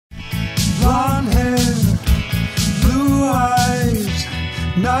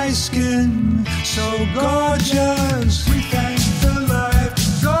my skin so gorgeous. We thank the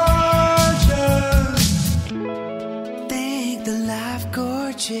life gorgeous. Thank the life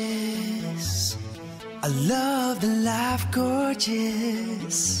gorgeous. I love the life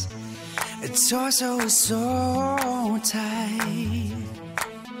gorgeous. Its torso is so tight.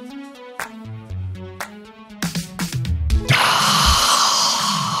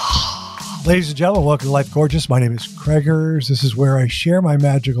 Ladies and gentlemen, welcome to Life Gorgeous. My name is Craigers. This is where I share my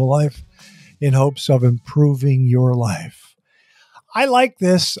magical life in hopes of improving your life. I like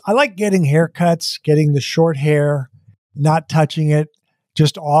this. I like getting haircuts, getting the short hair, not touching it,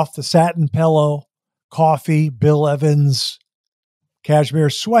 just off the satin pillow, coffee, Bill Evans, cashmere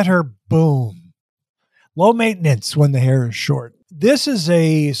sweater, boom. Low maintenance when the hair is short. This is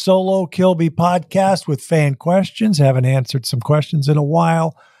a solo Kilby podcast with fan questions. Haven't answered some questions in a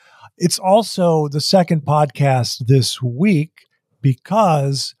while. It's also the second podcast this week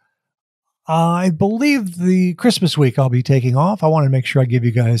because I believe the Christmas week I'll be taking off. I want to make sure I give you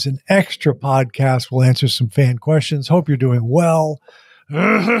guys an extra podcast. We'll answer some fan questions. Hope you're doing well.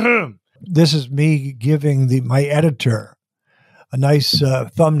 This is me giving my editor a nice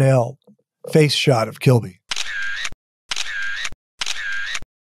thumbnail face shot of Kilby.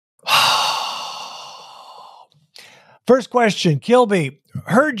 First question, Kilby.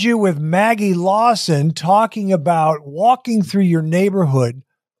 Heard you with Maggie Lawson talking about walking through your neighborhood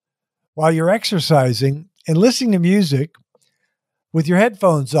while you're exercising and listening to music with your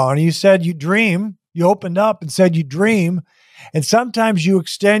headphones on. You said you dream. You opened up and said you dream, and sometimes you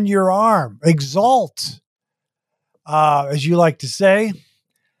extend your arm, exalt, as you like to say,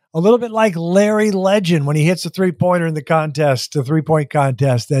 a little bit like Larry Legend when he hits a three-pointer in the contest, the three-point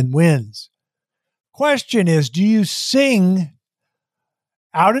contest, then wins. Question is, do you sing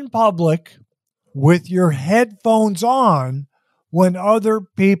out in public with your headphones on when other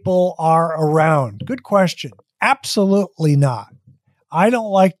people are around? Good question. Absolutely not. I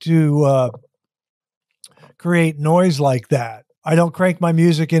don't like to create noise like that. I don't crank my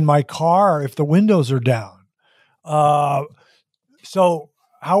music in my car if the windows are down.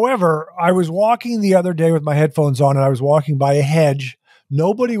 However, I was walking the other day with my headphones on and I was walking by a hedge.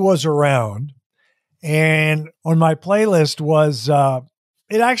 Nobody was around. And on my playlist was,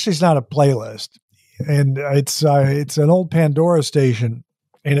 it actually is not a playlist, and it's an old Pandora station,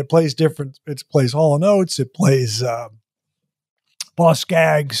 and it plays different. It plays Hall & Oates, it plays Boss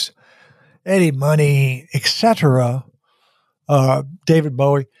Gags, Eddie Money, etc. David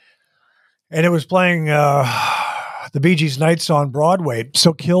Bowie, and it was playing the Bee Gees' Nights on Broadway.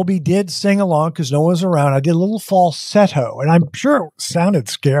 So Kilby did sing along because no one was around. I did a little falsetto, and I'm sure it sounded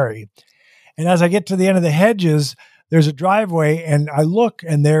scary. And as I get to the end of the hedges, there's a driveway, and I look,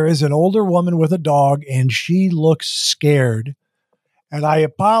 and there is an older woman with a dog, and she looks scared. And I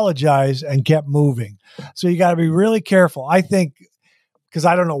apologized and kept moving. So you got to be really careful. I think, because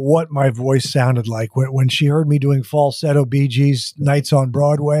I don't know what my voice sounded like when she heard me doing falsetto Bee Gees Nights on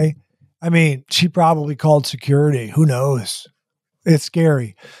Broadway. I mean, she probably called security. Who knows? It's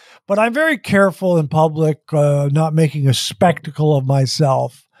scary. But I'm very careful in public, not making a spectacle of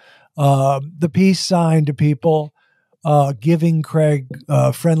myself. The peace sign to people, giving Craig,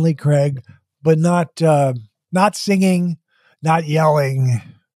 friendly Craig, but not singing, not yelling.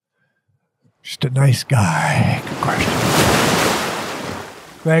 Just a nice guy. Good question.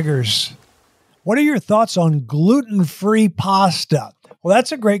 Craigers, what are your thoughts on gluten-free pasta? Well,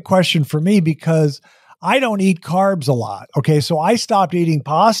 that's a great question for me because I don't eat carbs a lot. Okay, so I stopped eating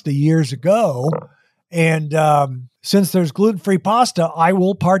pasta years ago, and since there's gluten-free pasta, I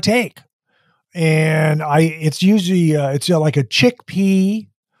will partake. And it's usually it's like a chickpea,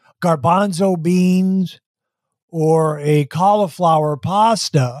 garbanzo beans, or a cauliflower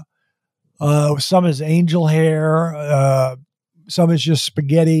pasta. Some is angel hair, some is just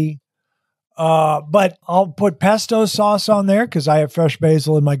spaghetti. But I'll put pesto sauce on there because I have fresh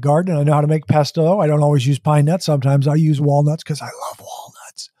basil in my garden. I know how to make pesto. I don't always use pine nuts. Sometimes I use walnuts because I love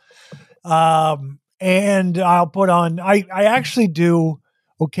walnuts. And I'll put on, I actually do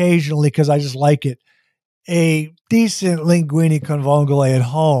occasionally, because I just like it, a decent linguine con vongole at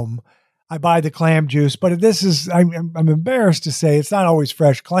home. I buy the clam juice, but this is, I'm embarrassed to say, it's not always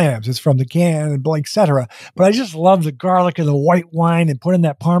fresh clams. It's from the can and et cetera. But I just love the garlic and the white wine and putting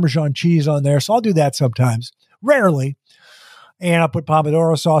that Parmesan cheese on there. So I'll do that sometimes, rarely. And I'll put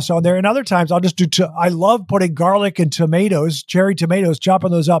pomodoro sauce on there. And other times I'll just do, I love putting garlic and tomatoes, cherry tomatoes, chopping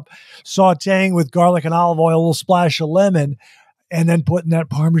those up, sauteing with garlic and olive oil, a little splash of lemon, and then putting that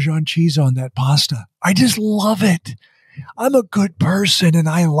Parmesan cheese on that pasta. I just love it. I'm a good person and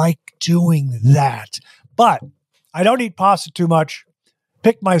I like doing that. But I don't eat pasta too much.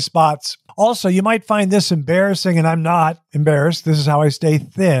 pick my spots. Also, you might find this embarrassing, and I'm not embarrassed. This is how I stay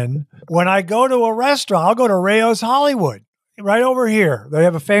thin. When I go to a restaurant, I'll go to Rayo's Hollywood, right over here. They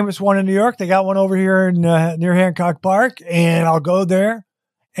have a famous one in New York. They got one over here in near Hancock Park, and I'll go there,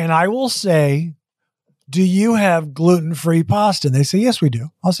 and I will say, do you have gluten-free pasta? And they say, yes, we do.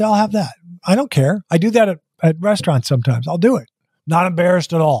 I'll say, I'll have that. I don't care. I do that at restaurants sometimes. I'll do it. Not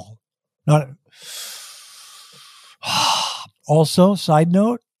embarrassed at all. Not. Also, side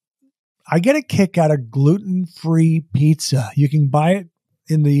note, I get a kick out of gluten-free pizza. You can buy it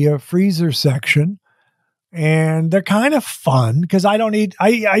in the freezer section, and they're kind of fun because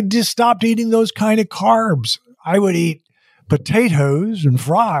I just stopped eating those kind of carbs. I would eat potatoes and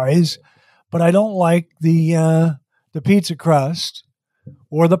fries, but I don't like the pizza crust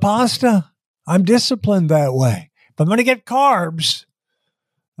or the pasta. I'm disciplined that way. If I'm going to get carbs,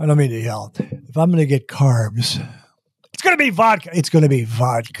 I don't mean to yell. If I'm going to get carbs, it's going to be vodka. It's going to be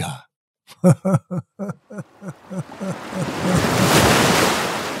vodka.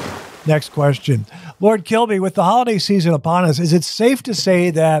 Next question. Lord Kilby, with the holiday season upon us, is it safe to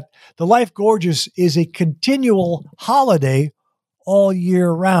say that the Life Gorgeous is a continual holiday all year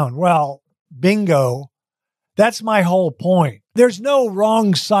round? Well, bingo. That's my whole point. There's no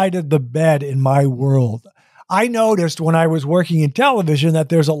wrong side of the bed in my world. I noticed when I was working in television that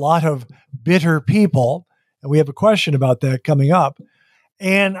there's a lot of bitter people, and we have a question about that coming up.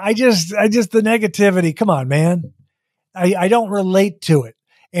 And I just the negativity, come on, man. I don't relate to it.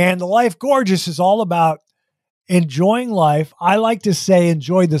 And the Life Gorgeous is all about enjoying life. I like to say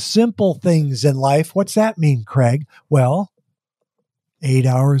enjoy the simple things in life. What's that mean, Craig? Well, 8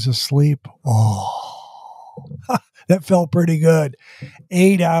 hours of sleep. Oh, that felt pretty good.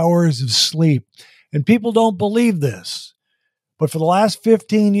 8 hours of sleep. And people don't believe this. But for the last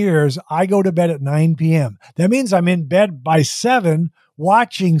 15 years, I go to bed at 9 p.m. That means I'm in bed by 7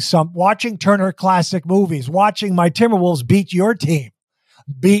 watching Turner Classic Movies, watching my Timberwolves beat your team.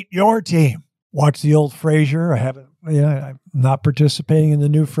 Beat your team. Watch the old Frasier. I'm not participating in the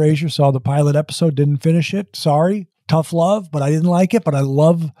new Frasier. Saw the pilot episode, didn't finish it. Sorry. Tough love, but I didn't like it. But I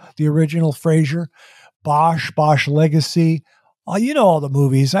love the original Frasier. Bosch Legacy. You know all the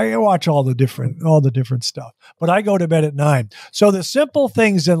movies. I watch all the different stuff. But I go to bed at 9. So the simple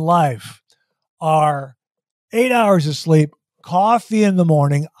things in life are 8 hours of sleep, coffee in the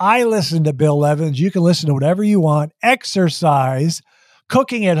morning. I listen to Bill Evans. You can listen to whatever you want. Exercise,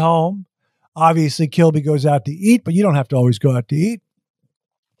 cooking at home. Obviously, Kilby goes out to eat, but you don't have to always go out to eat.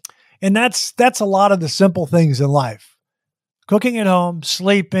 And that's a lot of the simple things in life. Cooking at home,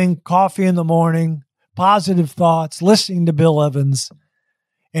 sleeping, coffee in the morning, positive thoughts, listening to Bill Evans.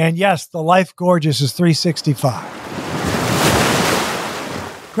 And yes, the Life Gorgeous is 365.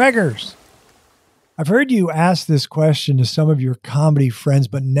 Gregors, I've heard you ask this question to some of your comedy friends,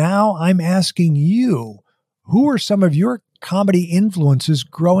 but now I'm asking you, who are some of your comedy influences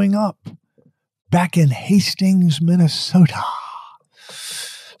growing up back in Hastings, Minnesota?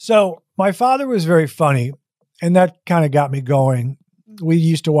 So my father was very funny, and that kind of got me going. We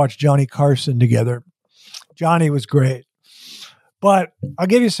used to watch Johnny Carson together. Johnny was great. But I'll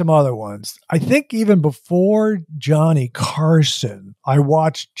give you some other ones. I think even before Johnny Carson, I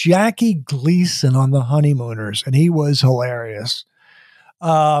watched Jackie Gleason on The Honeymooners, and he was hilarious.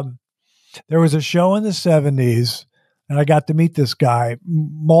 There was a show in the 70s, and I got to meet this guy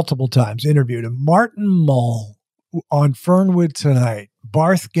multiple times, interviewed him. Martin Mull on Fernwood Tonight.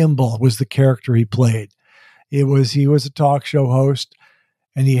 Barth Gimble was the character he played. He was a talk show host,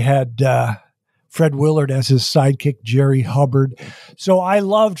 and he had Fred Willard as his sidekick, Jerry Hubbard. So I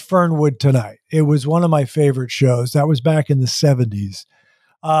loved Fernwood Tonight. It was one of my favorite shows. That was back in the 70s.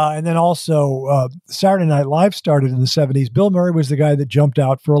 And then also Saturday Night Live started in the 70s. Bill Murray was the guy that jumped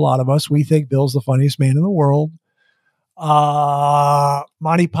out for a lot of us. We think Bill's the funniest man in the world.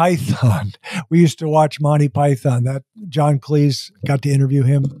 Monty Python. We used to watch Monty Python. That John Cleese, got to interview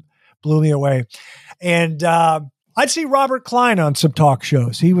him, blew me away. And I'd see Robert Klein on some talk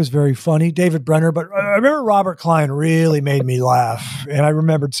shows. He was very funny. David Brenner, but I remember Robert Klein really made me laugh, and I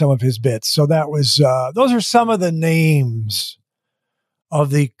remembered some of his bits. So that was those are some of the names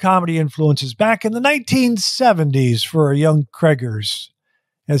of the comedy influences back in the 1970s for a young Craigers,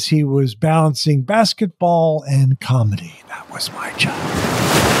 as he was balancing basketball and comedy. That was my job.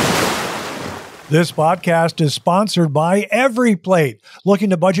 This podcast is sponsored by Every Plate. Looking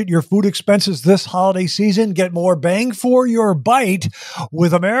to budget your food expenses this holiday season? Get more bang for your bite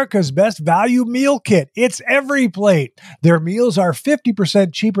with America's best value meal kit. It's Every Plate. Their meals are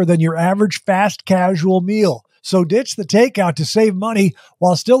 50% cheaper than your average fast casual meal. So ditch the takeout to save money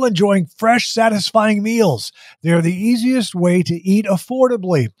while still enjoying fresh, satisfying meals. They're the easiest way to eat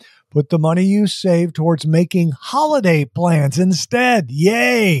affordably. Put the money you save towards making holiday plans instead.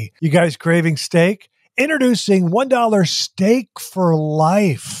 Yay! You guys craving steak? Introducing $1 steak for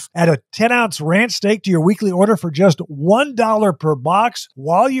life. Add a 10-ounce ranch steak to your weekly order for just $1 per box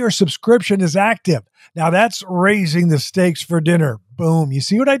while your subscription is active. Now that's raising the stakes for dinner. Boom. You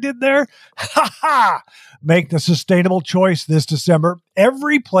see what I did there? Ha ha! Make the sustainable choice this December.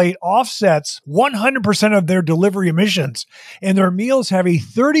 Every plate offsets 100% of their delivery emissions, and their meals have a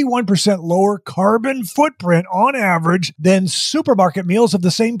 31% lower carbon footprint on average than supermarket meals of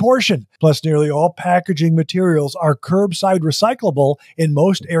the same portion. Plus, nearly all packaging materials are curbside recyclable in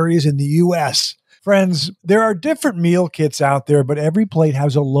most areas in the U.S. Friends, there are different meal kits out there, but every plate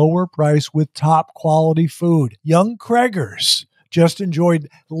has a lower price with top quality food. Young Craigers just enjoyed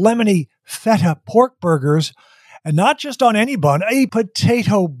lemony feta pork burgers, and not just on any bun, a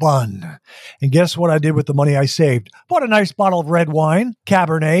potato bun. And guess what I did with the money I saved? Bought a nice bottle of red wine,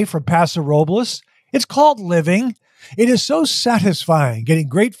 Cabernet from Paso Robles. It's called living. It is so satisfying getting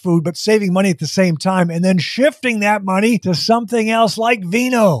great food, but saving money at the same time, and then shifting that money to something else like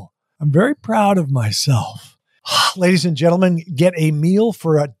vino. I'm very proud of myself. Ladies and gentlemen, get a meal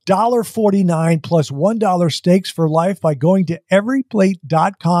for $1.49 plus $1 steaks for life by going to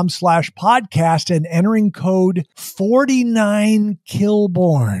everyplate.com/podcast and entering code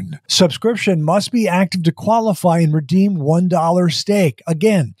 49Kilborn. Subscription must be active to qualify and redeem $1 steak.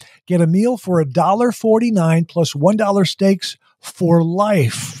 Again, get a meal for $1.49 plus $1 steaks for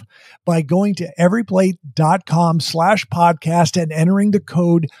life by going to everyplate.com/podcast and entering the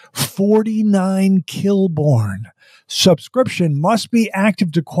code 49Kilborn. Subscription must be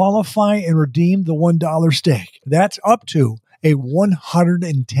active to qualify and redeem the $1 steak. That's up to a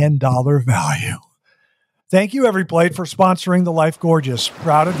 $110 value. Thank you, Everyplate, for sponsoring The Life Gorgeous.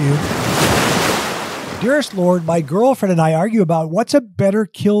 Proud of you. Dearest Lord, my girlfriend and I argue about what's a better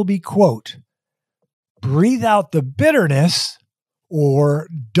Kilby quote. Breathe out the bitterness, or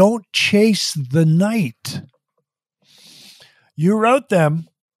don't chase the night. You wrote them.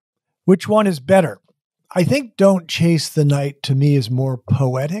 Which one is better? I think don't chase the night to me is more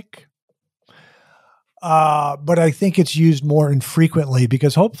poetic. But I think it's used more infrequently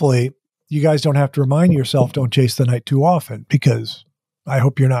because hopefully you guys don't have to remind yourself don't chase the night too often, because I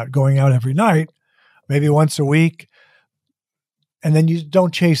hope you're not going out every night, maybe once a week, and then you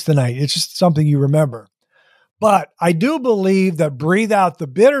don't chase the night. It's just something you remember. But I do believe that breathe out the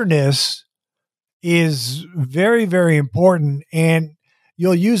bitterness is very, very important. And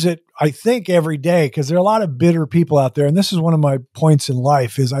you'll use it, I think, every day, because there are a lot of bitter people out there. And this is one of my points in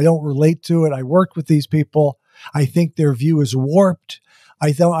life is I don't relate to it. I worked with these people. I think their view is warped.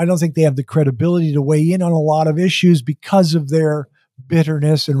 I don't think they have the credibility to weigh in on a lot of issues because of their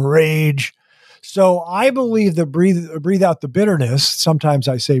bitterness and rage. So I believe that breathe out the bitterness. Sometimes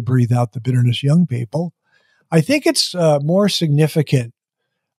I say breathe out the bitterness, young people. I think it's more significant.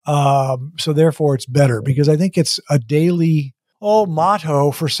 So therefore it's better, because I think it's a daily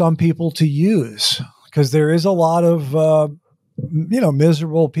motto for some people to use, because there is a lot of,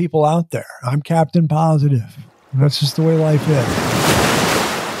 miserable people out there. I'm Captain Positive. That's just the way life is.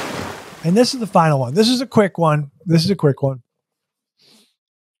 And this is the final one. This is a quick one.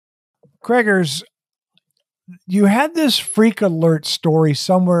 Craigers, you had this freak alert story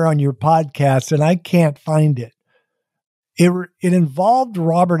somewhere on your podcast, and I can't find it. It involved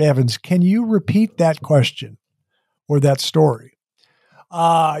Robert Evans. Can you repeat that question or that story?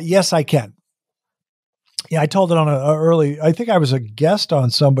 Yes, I can. Yeah, I told it on I think I was a guest on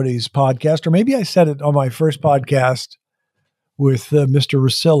somebody's podcast, or maybe I said it on my first podcast with Mr.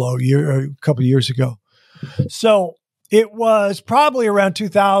 Rosillo a couple of years ago. So it was probably around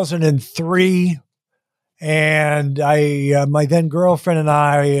 2003. And my then girlfriend and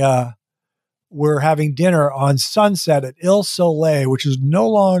I were having dinner on Sunset at Il Soleil, which is no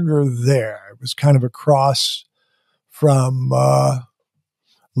longer there. It was kind of across from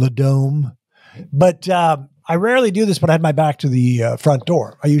Le Dome. But I rarely do this, but I had my back to the front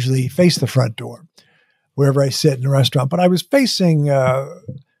door. I usually face the front door wherever I sit in a restaurant. But I was facing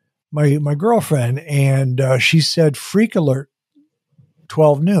my girlfriend, and she said, "Freak alert,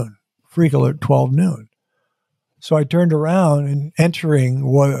 12 noon. Freak alert, 12 noon." So I turned around, and entering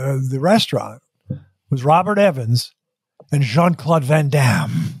the restaurant was Robert Evans and Jean-Claude Van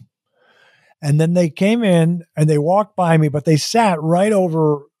Damme. And then they came in and they walked by me, but they sat right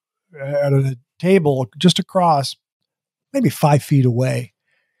over at a table just across, maybe 5 feet away.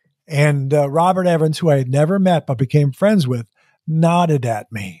 And Robert Evans, who I had never met but became friends with, nodded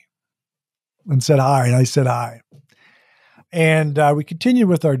at me. and said hi. And I said hi. And we continued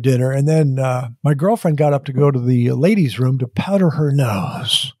with our dinner. And then my girlfriend got up to go to the ladies' room to powder her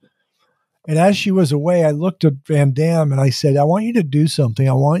nose. And as she was away, I looked at Van Damme and I said, I want you to do something.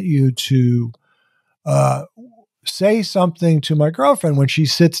 I want you to say something to my girlfriend when she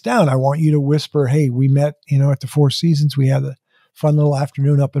sits down. I want you to whisper, hey, we met, at the Four Seasons. We had a fun little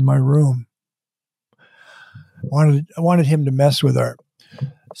afternoon up in my room. I wanted him to mess with her.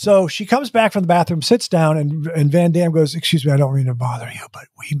 So she comes back from the bathroom, sits down, and Van Damme goes, excuse me, I don't mean to bother you, but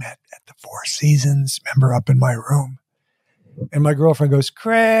we met at the Four Seasons, remember, up in my room. And my girlfriend goes,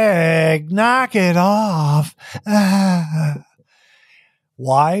 Craig, knock it off.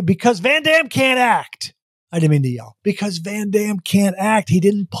 Why? Because Van Damme can't act. I didn't mean to yell. Because Van Damme can't act. He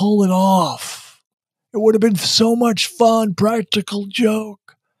didn't pull it off. It would have been so much fun. Practical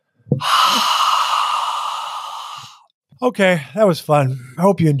joke. Okay, that was fun. I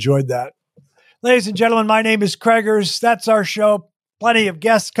hope you enjoyed that. Ladies and gentlemen, my name is Craigers. That's our show. Plenty of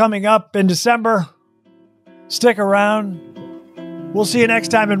guests coming up in December. Stick around. We'll see you next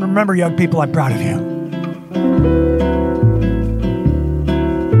time. And remember, young people, I'm proud of you.